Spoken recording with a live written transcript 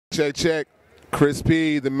Check, check. Chris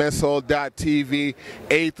P, the messhall.tv,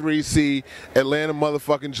 A3C, Atlanta,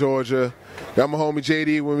 motherfucking Georgia. Got my homie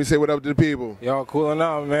JD when we say what up to the people. Y'all cooling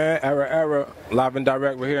out, man. Era. Live and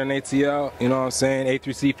direct. We're here in ATL. You know what I'm saying?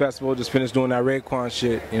 A3C Festival. Just finished doing that Raekwon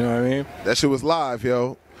shit. You know what I mean? That shit was live,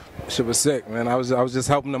 yo. Shit was sick, man. I was just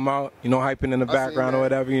helping them out, you know, hyping in the background or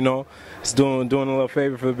whatever, you know. Just doing a little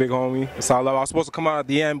favor for the big homie. It's all love. I was supposed to come out at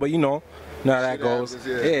the end, but you know how that goes.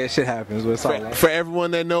 Happens, yeah, shit happens, but it's all love. For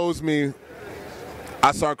everyone that knows me,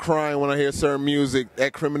 I start crying when I hear certain music.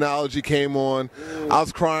 That Criminology came on. I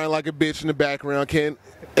was crying like a bitch in the background.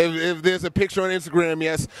 If there's a picture on Instagram,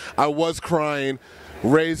 yes, I was crying.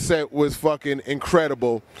 Ray's set was fucking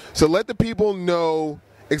incredible. So let the people know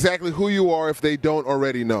exactly who you are if they don't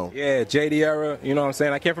already know. Yeah, JD Era, you know what I'm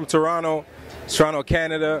saying? I came from Toronto,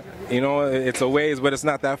 Canada. You know, it's a ways, but it's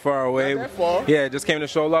not that far away. Not that far. Yeah, just came to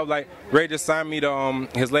show love. Like, Ray just signed me to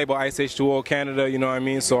his label, Ice H2O Canada, you know what I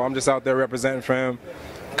mean? So I'm just out there representing for him.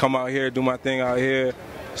 Come out here, do my thing out here.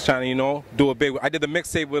 Just trying to, you know, do a big. I did the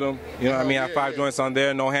mixtape with him. You know what I mean? I have 5 joints on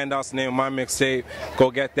there. No handouts. The name of my mixtape. Go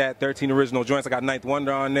get that. 13 original joints. I got Ninth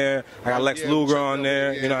Wonder on there. I got Lex Luger on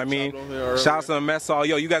there. You know what I mean? Shout out to the mess hall.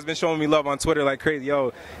 Yo, you guys been showing me love on Twitter like crazy. Yo,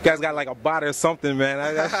 you guys got like a bot or something, man.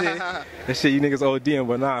 That shit, you niggas ODing,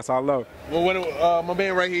 but nah, it's all love. Well, my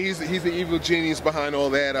man right here, he's the evil genius behind all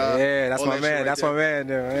that. Yeah, that's my man. That's my man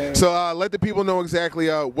there, man. So let the people know exactly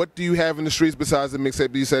what do you have in the streets besides the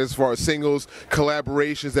mixtape. You said as far as singles,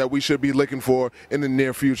 collaborations that we should be looking for in the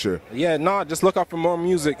near future. Yeah, no, just look out for more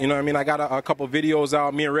music. You know what I mean? I got a couple videos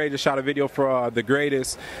out. Me and Ray just shot a video for The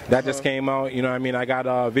Greatest. That just came out. You know what I mean? I got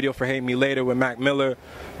a video for Hate Me Later with Mac Miller.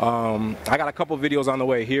 I got a couple videos on the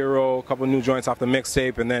way. Hero, a couple new joints off the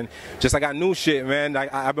mixtape, and then just I got new shit, man.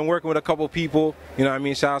 I've been working with a couple people. You know what I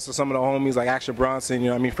mean? Shout out to some of the homies like Action Bronson. You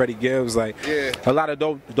know what I mean? Freddie Gibbs. Like a lot of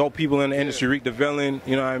dope people in the industry. Reek the Villain.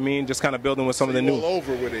 You know what I mean? Just kind of building with some of the new. All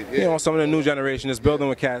over with it. You know, some of the new generation is building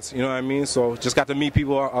with cats. You know what I mean? So just got to meet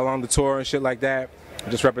people along the tour and shit like that.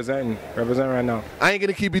 Just representing right now. I ain't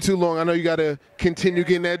gonna keep you too long. I know you gotta continue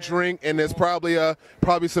getting that drink, and there's probably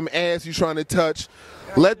some ass you trying to touch.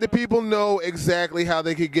 Let the people know exactly how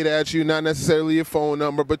they could get at you, not necessarily your phone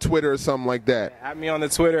number, but Twitter or something like that. Add me on the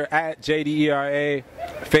Twitter at JDERA,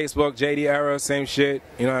 Facebook JD Era, same shit.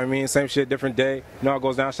 You know what I mean? Same shit, different day. You know how it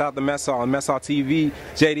goes down. Shout out to Mess Hall TV,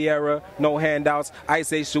 JD Era, no handouts, Ice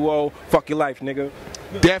H2O, fuck your life, nigga.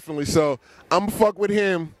 Definitely. So I'm gonna fuck with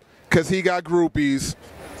him because he got groupies.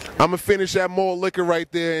 I'm going to finish that more liquor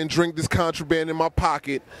right there and drink this contraband in my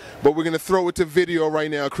pocket. But we're going to throw it to video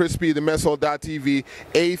right now. Chris P, the messhall.tv,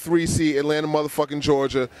 A3C, Atlanta, motherfucking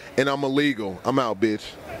Georgia. And I'm illegal. I'm out, bitch.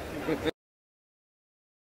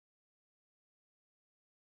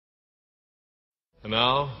 And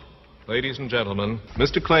now, ladies and gentlemen,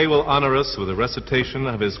 Mr. Clay will honor us with a recitation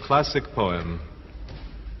of his classic poem,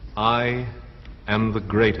 I Am the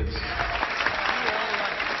Greatest.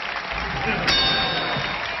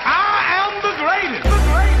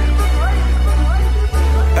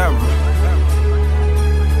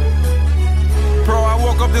 Bro, I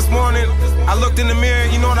woke up this morning, I looked in the mirror,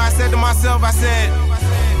 you know what I said to myself? I said,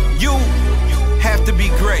 you have to be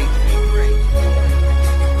great.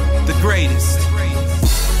 The greatest.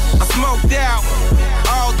 I smoked out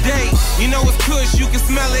all day, you know it's kush, you can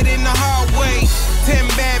smell it in the hallway. 10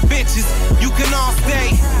 bad bitches, you can all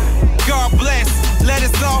stay. God bless, let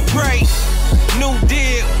us all pray. New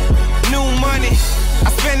deal, new money. I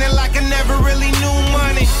spend it like I never really knew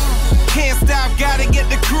money. Can't stop, gotta get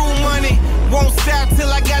the crew money. Won't stop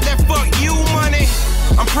till I got that fuck you money.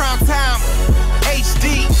 I'm prime time,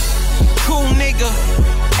 HD, cool nigga,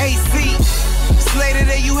 AC. Slater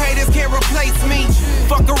that you haters can't replace me.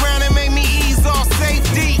 Fuck around and make me ease off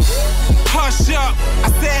safety. Hush up,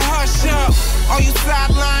 I said hush up. All you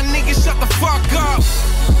sideline niggas shut the fuck up.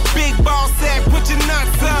 Big boss said put your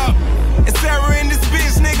nuts up. It's Sarah in this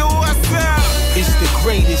bitch, nigga, what's up? It's the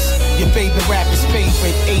greatest, your favorite rapper's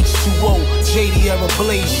favorite. H2O, JD Era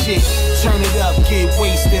blaze shit. Turn it up, get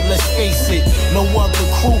wasted, let's face it. No other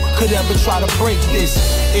crew could ever try to break this.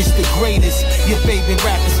 It's the greatest, your favorite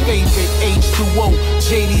rapper's favorite. H2O,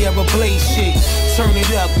 JD Era blaze shit. Turn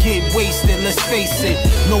it up, get wasted, let's face it.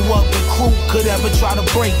 No other crew could ever try to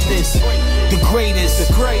break this. The greatest,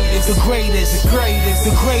 the greatest, the greatest, the greatest,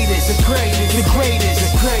 the greatest, the greatest, the greatest,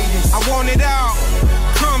 the greatest. I want it all,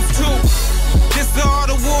 comes too. This all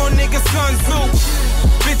the war nigga Sun Tzu.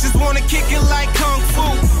 Bitches wanna kick it like Kung Fu.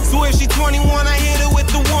 So if she 21, I hit her with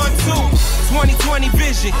the 1-2. 20/20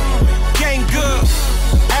 vision, gang good.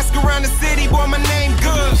 Ask around the city, boy, my name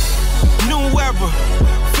good. New era,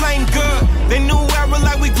 flame good. They new era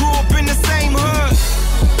like we grew up in the same hood.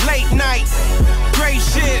 Late night, great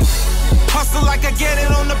shit. like I get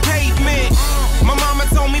it on the pavement. My mama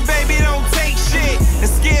told me, baby, don't take shit. And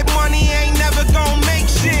scared money ain't never gonna make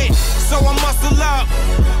shit. So I muscle up,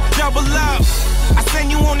 double up. I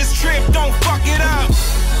send you on this trip, don't fuck it up.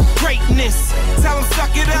 Greatness, tell them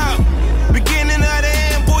suck it up. Beginning of the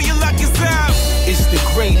end, boy, your luck is up. It's the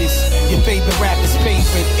greatest, your favorite rapper's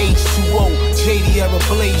favorite. H2O, JD Era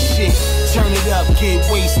Blaze shit. Turn it up, get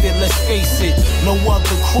wasted, let's face it. No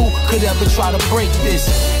other crew could ever try to break this.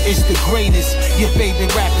 It's the greatest, your favorite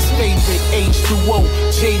rapper's favorite. H2O,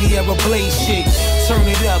 JD Era Blaze shit. Turn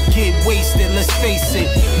it up, get wasted, let's face it.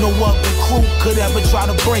 No other crew could ever try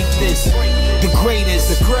to break this. The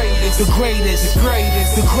greatest, the greatest, the greatest, the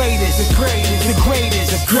greatest, the greatest, the greatest, the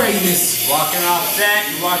greatest, the greatest. Walking off set,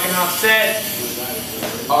 you walking off set.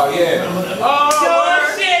 Oh yeah.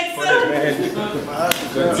 Oh shit, son.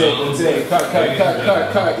 That's it. Cut.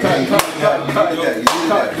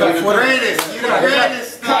 You the greatest.